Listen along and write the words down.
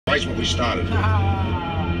Twice what we started.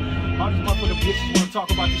 All these motherfucking bitches wanna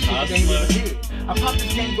talk about this shit that they ain't never did. I pop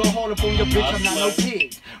this game, go hard up on your bitch, I'm not no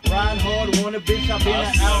pig. Ride hard, want a bitch, I been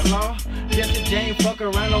an outlaw. Jesse Jane, fuck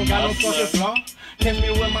around, don't got no fucking flaw. Catch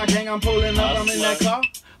me with my gang, I'm pulling up, I'm in that car.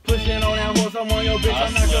 Pushing on that horse, I'm on your bitch, I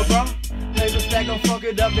knock your bra. Paper stack, don't fuck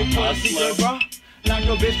it up, Victoria's Secret bra. Knock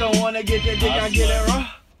your bitch, don't wanna get that dick, I get it raw.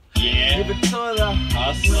 Give it to her though,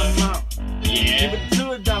 when I'm out. Give it to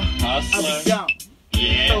her though, I be down.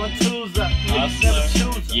 Throwing tools up, niggas never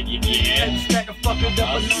choose them. Paper stack, I fuck it up,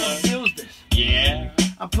 but no one use this.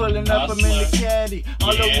 I'm pulling up, I'm in the caddy.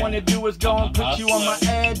 All I wanna do is go and put you on my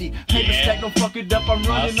addy. Paper stack, don't fuck it up, I'm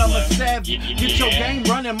running, I'm a savvy. Get your game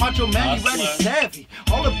running, macho man, you ready, savvy.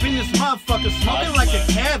 All up in this motherfucker, smoking like a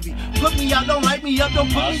cabbie. Put me out, don't light me up,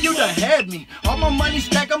 don't put me, you done had me. All my money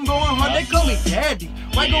stack, I'm going hard, they call me daddy.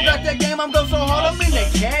 White go got that game, I'm going so hard, I'm in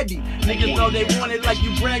that caddy. Niggas know they want it like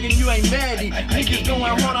you bragging, you ain't Maddie. Niggas going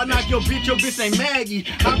hard, I knock your bitch ain't Maggie.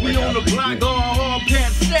 I be on the block, going hard,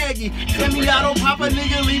 pants saggy. Send me out on Papa,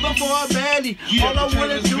 nigga, leave her for a baddie. All I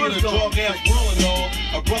wanna do is go.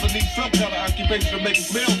 A brother needs some kind of occupation to make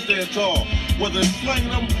his male stand tall. Whether it's slanging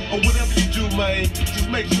them or whatever you do, man, just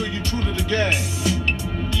make sure you're true to the game.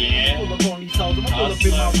 Pull up on these hoes, I'ma pull up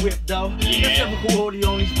in my whip though. Let's have a hoodie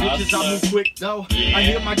on these bitches, I move quick though. I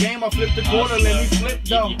hit my game, I flip the quarter, let me flip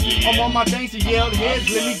though. I'm on my things, yelled heads,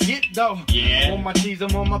 let me get though. I'm on my cheese,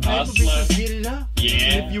 I'm on my paper, bitches, get it up.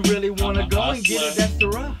 If you really wanna go and get it, that's the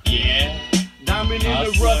rough. Diamond in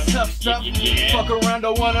the rough, tough stuff. Fuck around,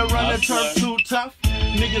 don't wanna run the turf, too tough.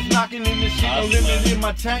 Niggas knocking in this shit, no limit in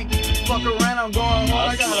my tank. Fuck around, I'm going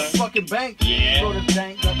hard, I got a fucking bank. Throw the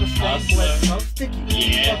tank, got the stank, blood so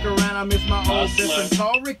sticky. Fuck around, I miss my old best friend,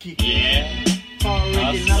 Tall Ricky. Tall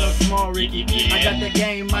Ricky, not a small Ricky. I got the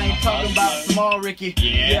game, I ain't talking about small Ricky.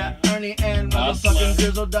 Yeah, Ernie and motherfucking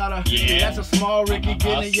Drizzle daughter. Yeah, that's a small Ricky,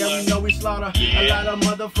 getting it, yeah, we know we slaughter. A lot of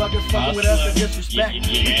motherfuckers fucking with us for disrespect.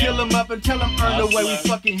 We kill them up and tell them earn the way we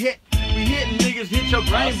fucking hit. We hitting niggas, hit your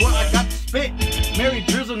brain, boy, I got to spit. Mary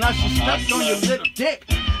Drizzle, now she stuck on your little dick.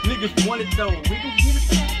 Niggas want it though, we gon' give it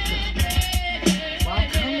back. While I'm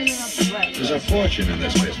coming in, I'm slapping. There's a fortune in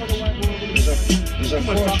this business. There's a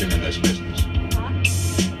fortune in this business.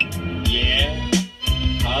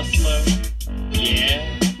 Hustler.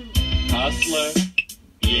 Hustler.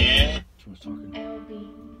 Who's talking?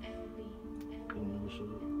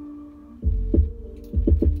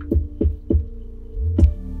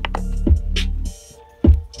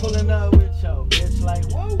 Pulling up with your bitch like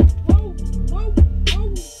whoa, whoa, whoa,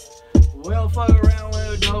 whoa. We don't fuck around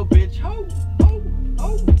with no bitch. Ho, ho,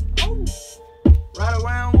 ho, ho. Ride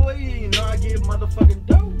around with you, you know I get motherfucking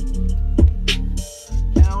dope.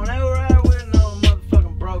 I don't ever ride with no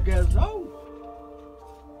motherfucking broke ass hoe.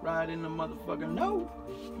 Ride in the motherfucking no.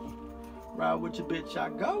 Ride with your bitch, I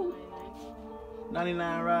go.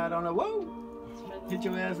 99 ride on the whoa. Hit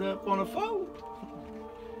your ass up on the phone.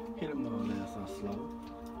 Hit him on ass on slow.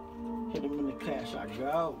 Hit him in the class, I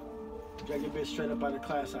go. Drag your bitch straight up out of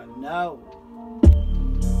class, I know.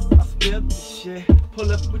 I spit this shit.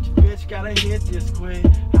 Pull up with your bitch, gotta hit this quick.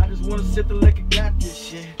 I just wanna sip the liquor, got this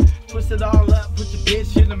shit. Twist it all up, put your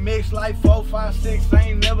bitch in the mix like 4, 5, 6. I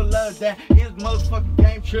ain't never loved that. His motherfucking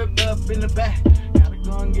game tripped up in the back. Gotta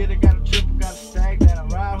go and get it, gotta triple, gotta stack that. I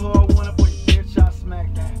ride hard, wanna put your bitch, I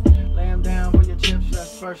smack that. Lay him down for your chips,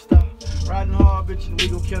 that's first up. Riding hard, bitch, and we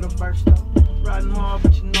gon' kill the first up. Riding hard,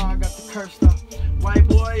 but you know I got the curse though. White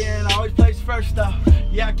boy, and I always place first though.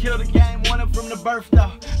 Yeah, I killed the game, won it from the birth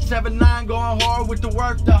though. 7-9 going hard with the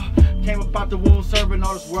work though. Came up out the womb serving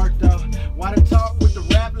all this work though. Why the talk with the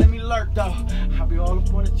rap, let me lurk though. I be all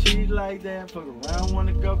up on the cheese like that. Fuck around,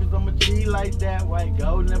 wanna go cause I'm a G like that. White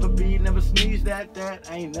gold, never be, never sneeze that.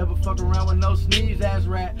 I ain't never fuck around with no sneeze ass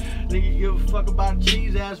rat. Nigga give a fuck about a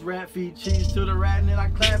cheese ass rat. Feed cheese to the rat and then I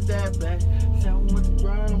clap that back. 7 with the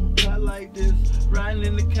grind, I'm cut like this. Riding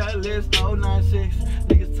in the cut list, 096.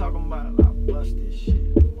 Niggas talking about I bust this shit.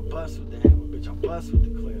 I bust with the hammer, bitch, I bust with the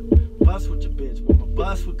clip. Bust with your bitch, I'ma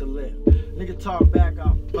bust with the lip. Nigga talk back,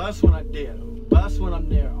 I'll bust when I dare. Bust when I'm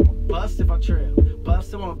there, I'ma bust if I trail.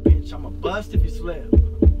 Bust if I'm a bitch, I'ma bust if you slip.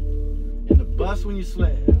 In the bus when you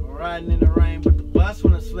sled. I'm riding in the rain, but the bus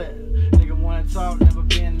when I sled. Nigga wanna talk, never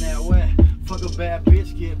been that wet. Fuck a bad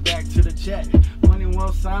bitch, get back to the check. Money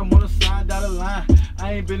won't sign, wanna sign, dotted line.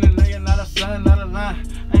 I ain't been a nigga, not a son, not a line.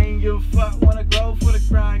 I ain't give a fuck, wanna go for the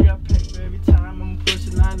grind. Got paid every time, I'm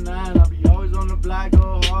pushing 99. I'll be always on the block,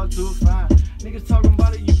 go hard to find. Niggas talking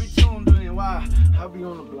about it, you be tuned in. Why? I'll be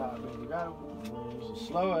on the block, baby. Got a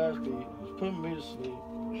slow ass beat. It's putting me to sleep.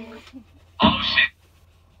 Oh shit.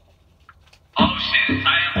 Oh shit.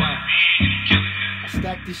 I am one. Killing it.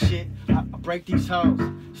 stack this shit, I break these hoes.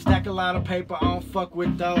 Stack a lot of paper, I don't fuck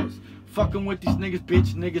with those. Fucking with these niggas,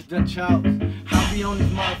 bitch, niggas done chose. I be on these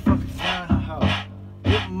motherfuckers flying hoe.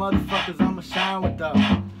 With motherfuckers, I'ma shine with those.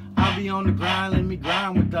 I be on the grind, let me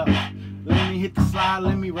grind with those. Let me hit the slide,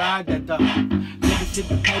 let me ride that though. Niggas hit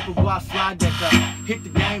the paper, boy, I slide that though. Hit the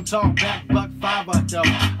game, talk back, buck 5 out though.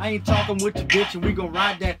 I ain't talking with your bitch and we gon'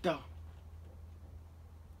 ride that though.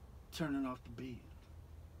 Turning off the beat.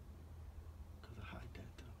 Cause I hide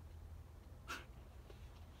that though.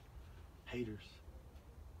 Haters.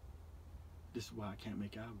 This is why I can't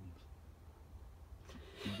make albums.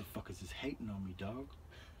 Motherfuckers is hating on me, dog.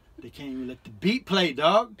 They can't even let the beat play,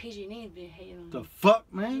 dog. PG&E's been hating on you. The fuck,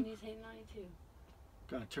 man? PG&E's hating on you too.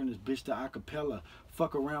 Gotta turn this bitch to acapella.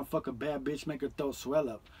 Fuck around, fuck a bad bitch, make her throat swell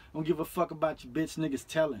up. Don't give a fuck about your bitch, niggas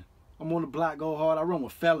telling. I'm on the block, go hard, I run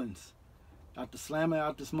with felons. Out the slammer,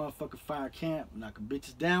 out this motherfucking fire camp. Knocking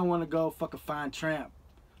bitches down, wanna go, fuck a fine tramp.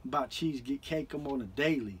 About cheese, get cake, I'm on a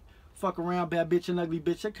daily. Fuck around, bad bitch and ugly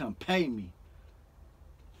bitch, they come pay me.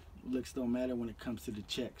 Looks don't matter when it comes to the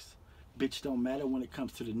checks. Bitch don't matter when it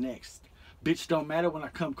comes to the next. Bitch don't matter when I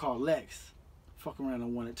come call Lex. Fuck around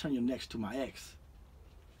and wanna turn your next to my ex.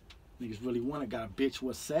 Niggas really wanna got a bitch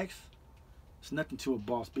with sex? It's nothing to a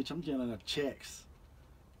boss, bitch. I'm getting up checks.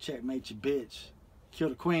 Checkmate your bitch. Kill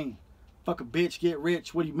the queen. Fuck a bitch, get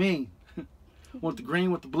rich. What do you mean? Want the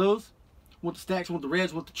green with the blues? Want the stacks, want the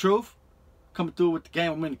reds, want the truth? Coming through with the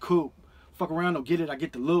game, I'm in the coupe. Fuck around, don't get it, I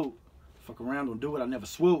get the loot. Fuck around, don't do it, I never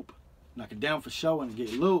swoop. Knock it down for show and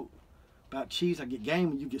get loot. About cheese, I get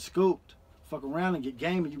game and you get scooped. Fuck around and get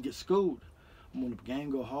game and you get schooled. I'm on the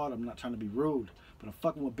game, go hard, I'm not trying to be rude. But I'm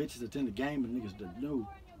fucking with bitches that's in the game and niggas that new.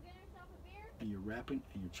 And you're rapping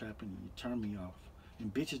and you're trapping and you turn me off.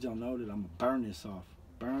 And bitches don't know that I'ma burn this off.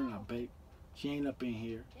 Burn, I bake. She ain't up in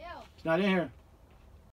here. She's not in here.